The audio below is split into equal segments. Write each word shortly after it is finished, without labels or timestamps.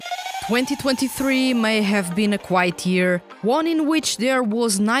2023 may have been a quiet year, one in which there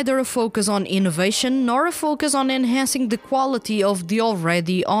was neither a focus on innovation nor a focus on enhancing the quality of the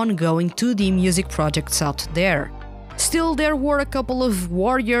already ongoing 2D music projects out there. Still, there were a couple of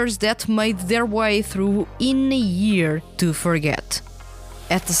warriors that made their way through in a year to forget.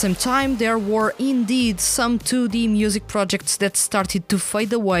 At the same time, there were indeed some 2D music projects that started to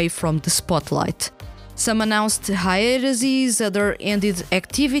fade away from the spotlight. Some announced hiatuses, others ended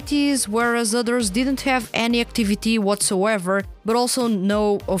activities, whereas others didn't have any activity whatsoever, but also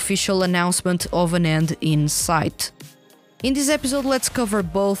no official announcement of an end in sight. In this episode, let's cover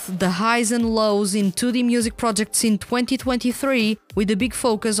both the highs and lows in 2D music projects in 2023, with a big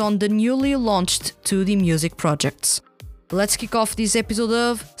focus on the newly launched 2D music projects. Let's kick off this episode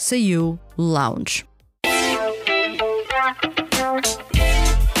of Seul Lounge.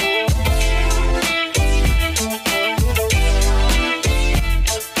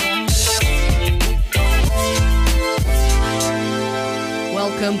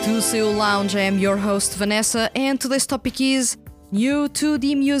 Welcome to Seul Lounge, I am your host Vanessa, and today's topic is new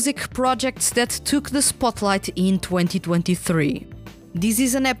 2D music projects that took the spotlight in 2023. This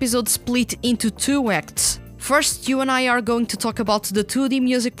is an episode split into two acts. First, you and I are going to talk about the 2D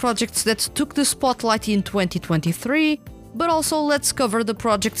music projects that took the spotlight in 2023, but also let's cover the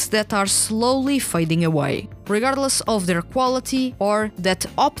projects that are slowly fading away, regardless of their quality, or that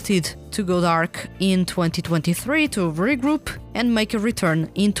opted to go dark in 2023 to regroup and make a return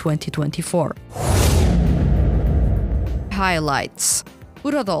in 2024. Highlights.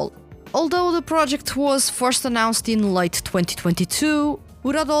 Uradol. Although the project was first announced in late 2022,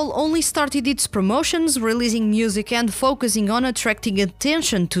 Uradol only started its promotions, releasing music and focusing on attracting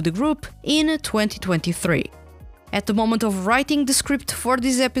attention to the group in 2023. At the moment of writing the script for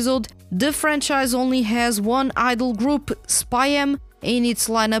this episode, the franchise only has one idol group, SPYM, in its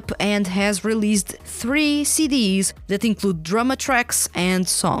lineup and has released 3 CDs that include drama tracks and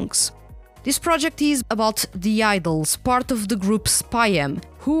songs. This project is about the idols, part of the group SPYM,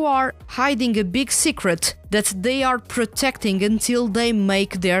 who are hiding a big secret that they are protecting until they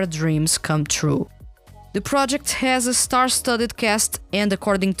make their dreams come true. The project has a star-studded cast, and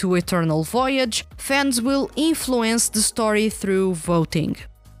according to Eternal Voyage, fans will influence the story through voting.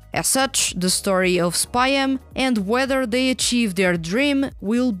 As such, the story of SPYM and whether they achieve their dream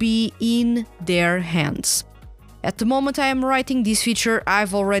will be in their hands. At the moment I am writing this feature,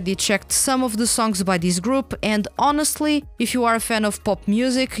 I've already checked some of the songs by this group, and honestly, if you are a fan of pop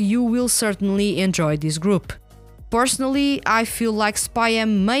music, you will certainly enjoy this group. Personally, I feel like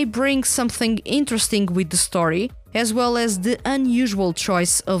SPYM may bring something interesting with the story, as well as the unusual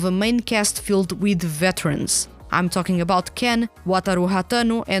choice of a main cast filled with veterans. I'm talking about Ken, Wataru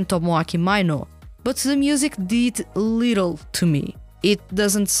Hatano and Tomoaki Maino. But the music did little to me. It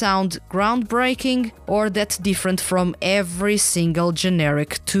doesn't sound groundbreaking or that different from every single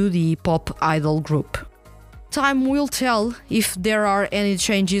generic 2D pop idol group. Time will tell if there are any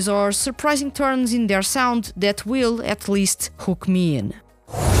changes or surprising turns in their sound that will at least hook me in.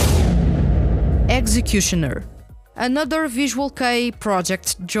 Executioner. Another Visual Kei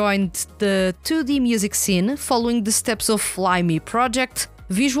project joined the 2D music scene following the steps of Fly Me Project,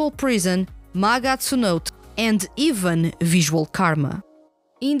 Visual Prison, Magatsu Note, and even Visual Karma.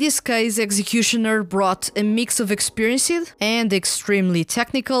 In this case, Executioner brought a mix of experienced and extremely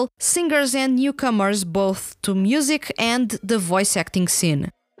technical singers and newcomers both to music and the voice acting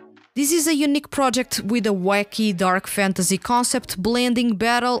scene. This is a unique project with a wacky dark fantasy concept blending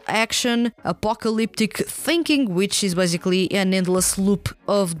battle, action, apocalyptic thinking, which is basically an endless loop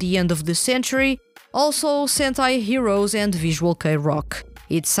of the end of the century, also Sentai heroes and Visual Kei rock.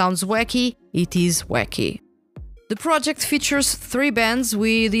 It sounds wacky, it is wacky. The project features 3 bands,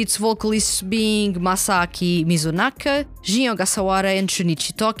 with its vocalists being Masaaki Mizunaka, Jin Ogasawara and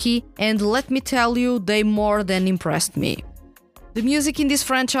Shunichi Toki, and let me tell you, they more than impressed me. The music in this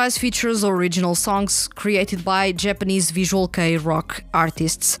franchise features original songs created by Japanese Visual Kei rock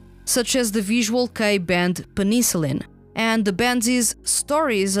artists, such as the Visual Kei band Penicillin, and the band's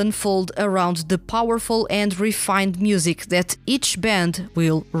stories unfold around the powerful and refined music that each band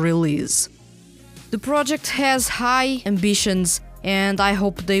will release. The project has high ambitions, and I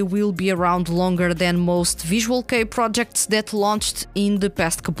hope they will be around longer than most Visual Kei projects that launched in the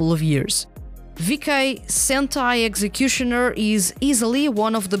past couple of years. VK Sentai Executioner is easily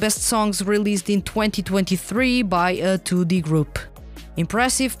one of the best songs released in 2023 by a 2D group.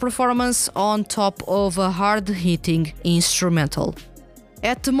 Impressive performance on top of a hard-hitting instrumental.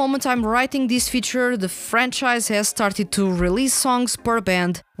 At the moment I'm writing this feature, the franchise has started to release songs per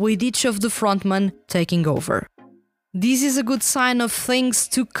band, with each of the frontmen taking over. This is a good sign of things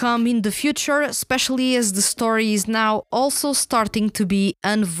to come in the future, especially as the story is now also starting to be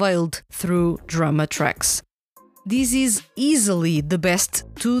unveiled through drama tracks. This is easily the best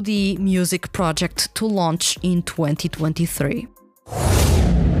 2D music project to launch in 2023.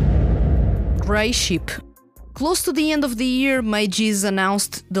 Grey Ship. Close to the end of the year, Mages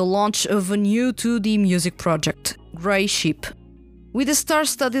announced the launch of a new 2D music project, Grey Ship. With a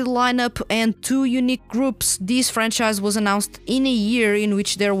star-studded lineup and 2 unique groups, this franchise was announced in a year in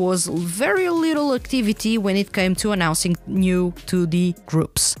which there was very little activity when it came to announcing new 2D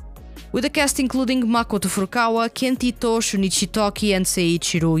groups. With a cast including Makoto Furukawa, Kentito, Shunichi Toki and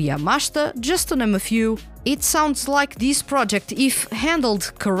Seiichiro Yamashita, just to name a few, it sounds like this project, if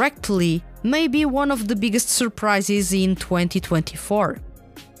handled correctly, may be one of the biggest surprises in 2024.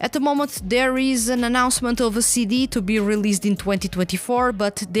 At the moment, there is an announcement of a CD to be released in 2024,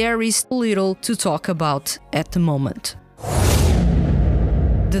 but there is little to talk about at the moment.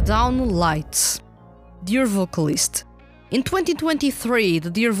 The Down Lights. Dear Vocalist. In 2023,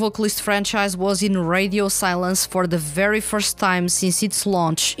 the Dear Vocalist franchise was in radio silence for the very first time since its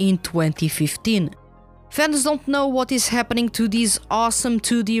launch in 2015. Fans don't know what is happening to this awesome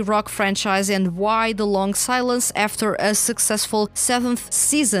 2D rock franchise and why the long silence after a successful 7th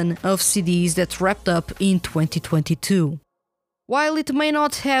season of CDs that wrapped up in 2022. While it may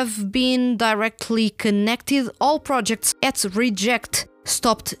not have been directly connected, all projects at Reject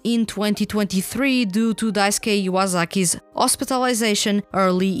stopped in 2023 due to Daisuke Iwasaki's hospitalization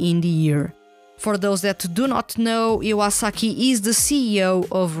early in the year. For those that do not know, Iwasaki is the CEO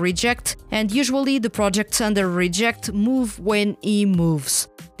of Reject, and usually the projects under Reject move when he moves.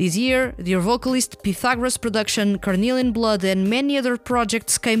 This year, Dear Vocalist, Pythagoras Production, Carnelian Blood and many other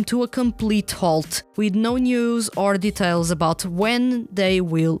projects came to a complete halt, with no news or details about when they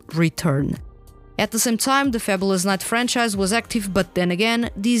will return. At the same time, the Fabulous Night franchise was active, but then again,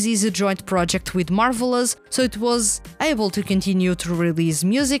 this is a joint project with Marvelous, so it was able to continue to release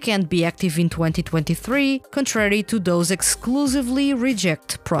music and be active in 2023, contrary to those exclusively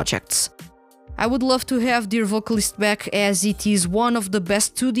Reject projects. I would love to have Dear Vocalist back, as it is one of the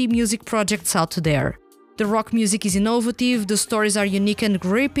best 2D music projects out there. The rock music is innovative, the stories are unique and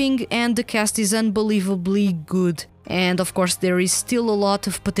gripping, and the cast is unbelievably good. And of course, there is still a lot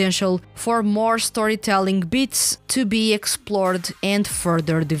of potential for more storytelling beats to be explored and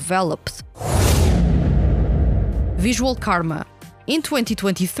further developed. Visual Karma. In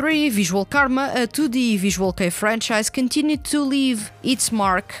 2023, Visual Karma, a 2D Visual Kei franchise, continued to leave its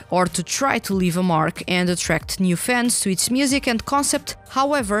mark, or to try to leave a mark, and attract new fans to its music and concept.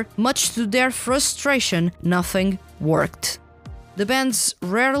 However, much to their frustration, nothing worked. The bands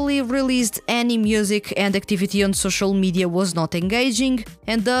rarely released any music, and activity on social media was not engaging,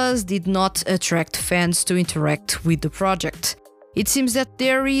 and thus did not attract fans to interact with the project. It seems that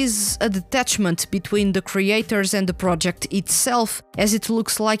there is a detachment between the creators and the project itself, as it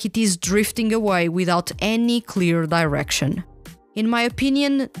looks like it is drifting away without any clear direction. In my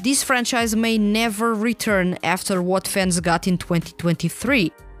opinion, this franchise may never return after what fans got in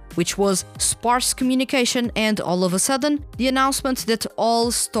 2023, which was sparse communication and all of a sudden the announcement that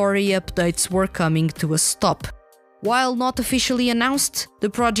all story updates were coming to a stop. While not officially announced, the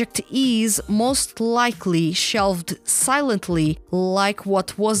project is most likely shelved silently, like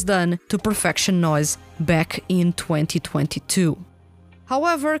what was done to Perfection Noise back in 2022.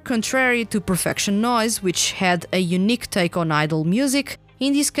 However, contrary to Perfection Noise, which had a unique take on idol music,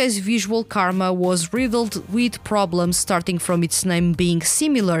 in this case Visual Karma was riddled with problems, starting from its name being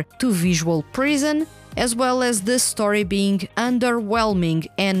similar to Visual Prison, as well as the story being underwhelming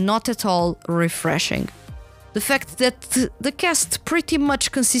and not at all refreshing. The fact that the cast pretty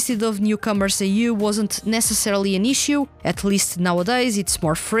much consisted of newcomers AU wasn't necessarily an issue. At least nowadays it's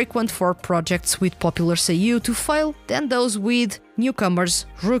more frequent for projects with popular AU to fail than those with newcomers,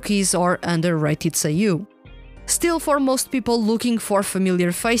 rookies or underrated AU. Still, for most people looking for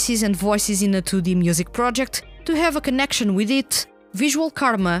familiar faces and voices in a 2D music project to have a connection with it, Visual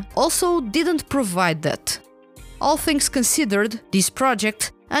Karma also didn't provide that. All things considered, this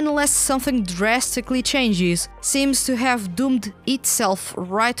project, unless something drastically changes, seems to have doomed itself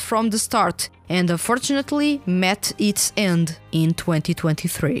right from the start and unfortunately met its end in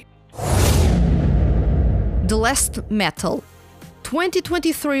 2023. The Last Metal.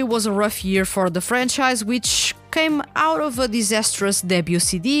 2023 was a rough year for the franchise, which came out of a disastrous debut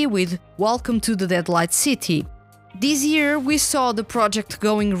CD with Welcome to the Deadlight City. This year we saw the project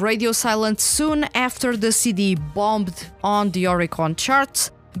going radio silent soon after the CD bombed on the Oricon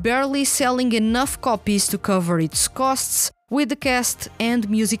charts, barely selling enough copies to cover its costs with the cast and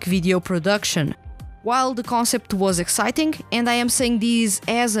music video production. While the concept was exciting, and I am saying this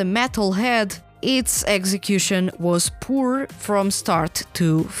as a metalhead, its execution was poor from start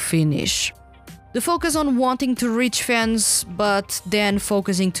to finish. The focus on wanting to reach fans, but then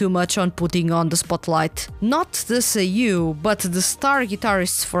focusing too much on putting on the spotlight not the Seiyuu, but the star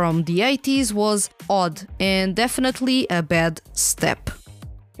guitarists from the 80s was odd and definitely a bad step.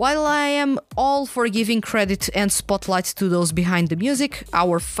 While I am all for giving credit and spotlight to those behind the music,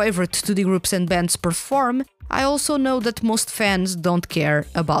 our favorite 2D groups and bands perform, I also know that most fans don't care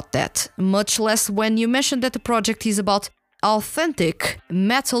about that, much less when you mention that the project is about authentic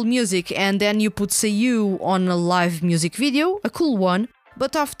metal music and then you put Seiyuu on a live music video, a cool one,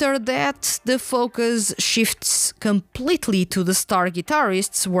 but after that the focus shifts completely to the star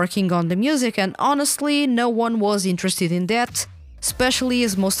guitarists working on the music, and honestly no one was interested in that, especially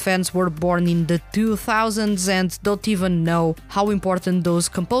as most fans were born in the 2000s and don't even know how important those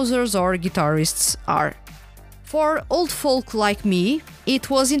composers or guitarists are. For old folk like me, it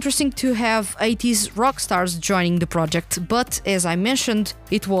was interesting to have 80s rock stars joining the project, but as I mentioned,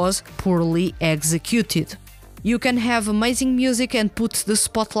 it was poorly executed. You can have amazing music and put the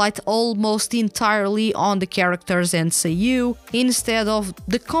spotlight almost entirely on the characters and Seiyuu instead of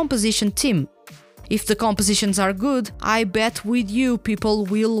the composition team. If the compositions are good, I bet with you people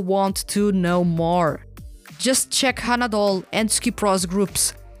will want to know more. Just check Hanadol and Skipro's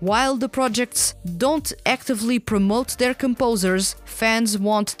groups. While the projects don't actively promote their composers, fans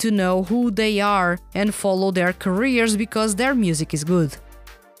want to know who they are and follow their careers because their music is good.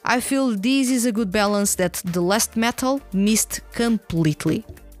 I feel this is a good balance that The Last Metal missed completely.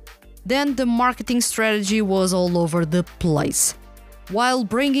 Then the marketing strategy was all over the place. While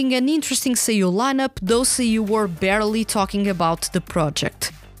bringing an interesting Seiyuu lineup, those Seiyuu were barely talking about the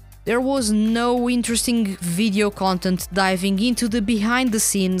project. There was no interesting video content diving into the behind the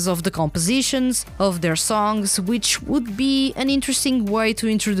scenes of the compositions of their songs, which would be an interesting way to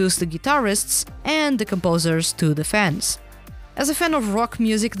introduce the guitarists and the composers to the fans. As a fan of rock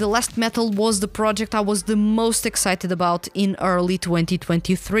music, The Last Metal was the project I was the most excited about in early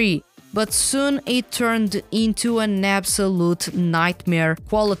 2023, but soon it turned into an absolute nightmare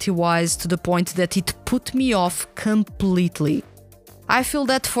quality-wise to the point that it put me off completely. I feel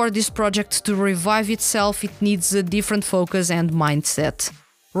that for this project to revive itself, it needs a different focus and mindset.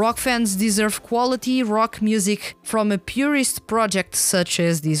 Rock fans deserve quality rock music from a purist project such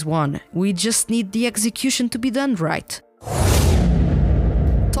as this one. We just need the execution to be done right.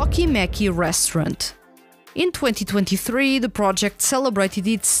 Tokimeki Restaurant. In 2023, the project celebrated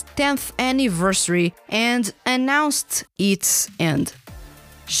its 10th anniversary and announced its end.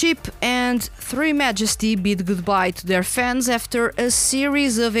 Sheep and Three Majesty bid goodbye to their fans after a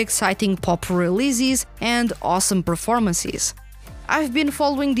series of exciting pop releases and awesome performances. I've been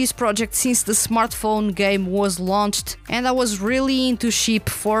following this project since the smartphone game was launched, and I was really into Sheep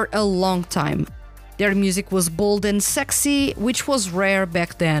for a long time. Their music was bold and sexy, which was rare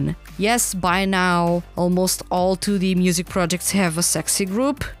back then. Yes, by now, almost all 2D music projects have a sexy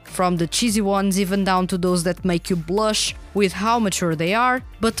group, from the cheesy ones even down to those that make you blush with how mature they are,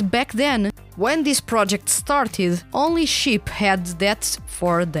 but back then, when this project started, only Sheep had that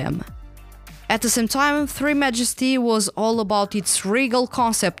for them. At the same time, Three Majesty was all about its regal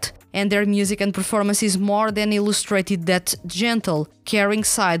concept, and their music and performances more than illustrated that gentle, caring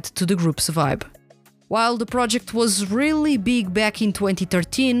side to the group's vibe. While the project was really big back in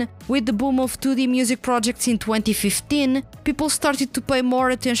 2013, with the boom of 2D music projects in 2015, people started to pay more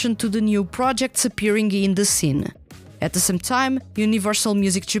attention to the new projects appearing in the scene. At the same time, Universal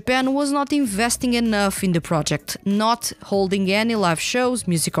Music Japan was not investing enough in the project, not holding any live shows,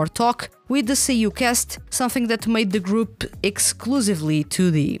 music or talk, with the Seiyuu cast, something that made the group exclusively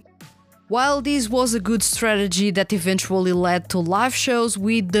 2D. While this was a good strategy that eventually led to live shows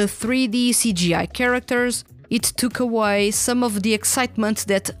with the 3D CGI characters, it took away some of the excitement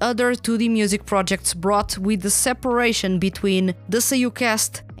that other 2D music projects brought with the separation between the Seiyuu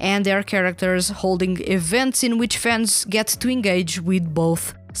cast and their characters, holding events in which fans get to engage with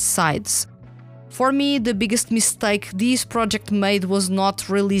both sides. For me, the biggest mistake this project made was not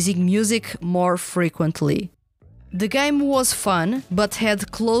releasing music more frequently. The game was fun, but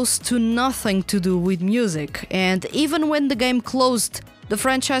had close to nothing to do with music, and even when the game closed, the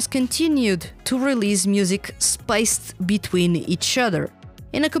franchise continued to release music spaced between each other.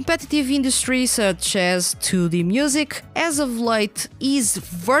 In a competitive industry such as 2D music, as of late, is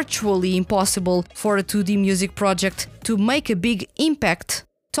virtually impossible for a 2D music project to make a big impact.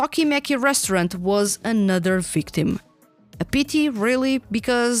 Tokimeki Restaurant was another victim. A pity, really,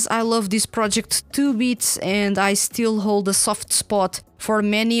 because I love this project to bits and I still hold a soft spot for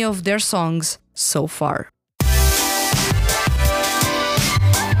many of their songs so far.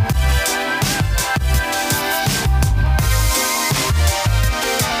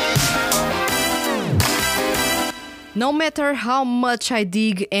 No matter how much I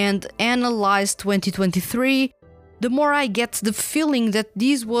dig and analyze 2023, the more I get the feeling that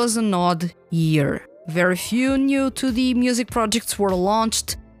this was an odd year. Very few new 2D music projects were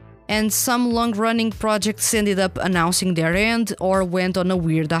launched, and some long-running projects ended up announcing their end or went on a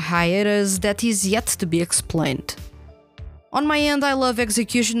weird hiatus that is yet to be explained. On my end, I love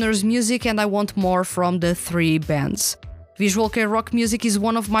Executioner's music and I want more from the three bands. Visual K-rock music is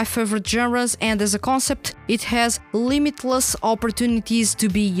one of my favorite genres, and as a concept, it has limitless opportunities to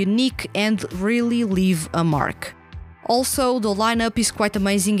be unique and really leave a mark. Also, the lineup is quite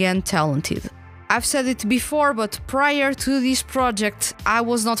amazing and talented. I've said it before, but prior to this project, I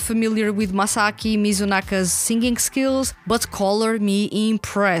was not familiar with Masaaki Mizunaka's singing skills, but color me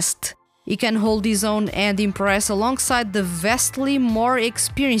impressed. He can hold his own and impress alongside the vastly more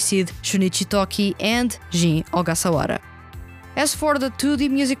experienced Shunichi Toki and Jin Ogasawara. As for the 2D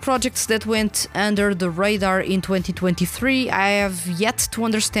music projects that went under the radar in 2023, I have yet to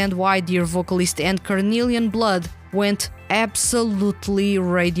understand why Dear Vocalist and Carnelian Blood went absolutely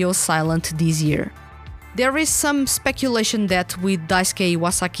radio silent this year. There is some speculation that with Daisuke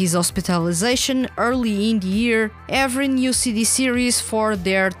Iwasaki's hospitalization early in the year, every new CD series for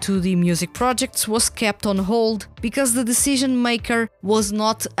their 2D music projects was kept on hold because the decision maker was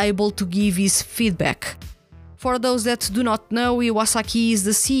not able to give his feedback. For those that do not know, Iwasaki is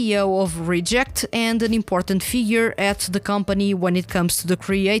the CEO of Reject and an important figure at the company when it comes to the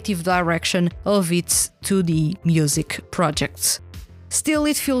creative direction of its 2D music projects. Still,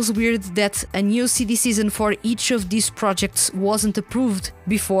 it feels weird that a new CD season for each of these projects wasn't approved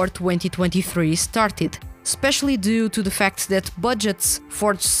before 2023 started, especially due to the fact that budgets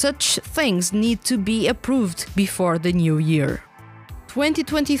for such things need to be approved before the new year.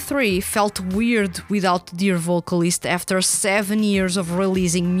 2023 felt weird without Dear Vocalist after 7 years of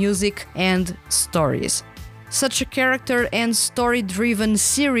releasing music and stories. Such a character and story-driven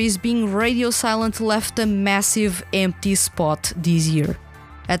series being radio silent left a massive empty spot this year.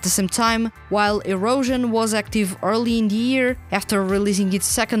 At the same time, while Erosion was active early in the year, after releasing its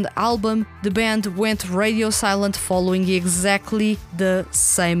second album, the band went radio silent following exactly the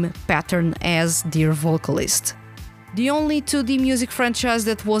same pattern as Dear Vocalist. The only 2D music franchise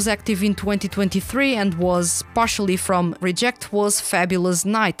that was active in 2023 and was partially from Reject was Fabulous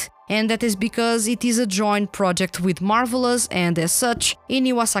Night, and that is because it is a joint project with Marvelous, and as such, in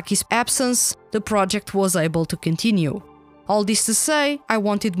Iwasaki's absence, the project was able to continue. All this to say, I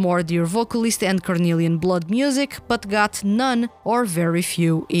wanted more Dear Vocalist and Carnelian Blood music, but got none or very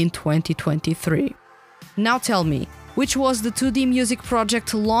few in 2023. Now tell me, which was the 2D music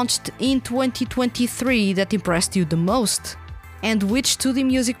project launched in 2023 that impressed you the most? And which 2D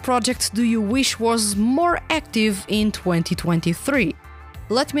music project do you wish was more active in 2023?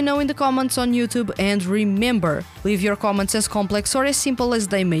 Let me know in the comments on YouTube, and remember, leave your comments as complex or as simple as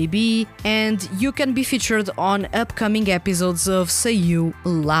they may be, and you can be featured on upcoming episodes of Seiyu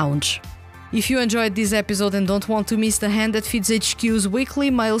Lounge. If you enjoyed this episode and don't want to miss the Hand That Feeds HQ's weekly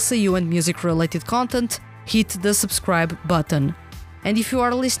male Seiyu and music related content, hit the subscribe button. And if you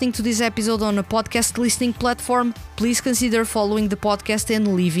are listening to this episode on a podcast listening platform, please consider following the podcast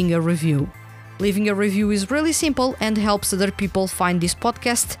and leaving a review. Leaving a review is really simple and helps other people find this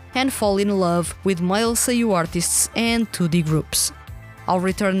podcast and fall in love with male Seiyu artists and 2D groups. I'll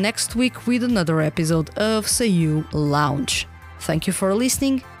return next week with another episode of Seiyu Lounge. Thank you for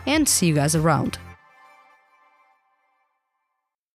listening and see you guys around.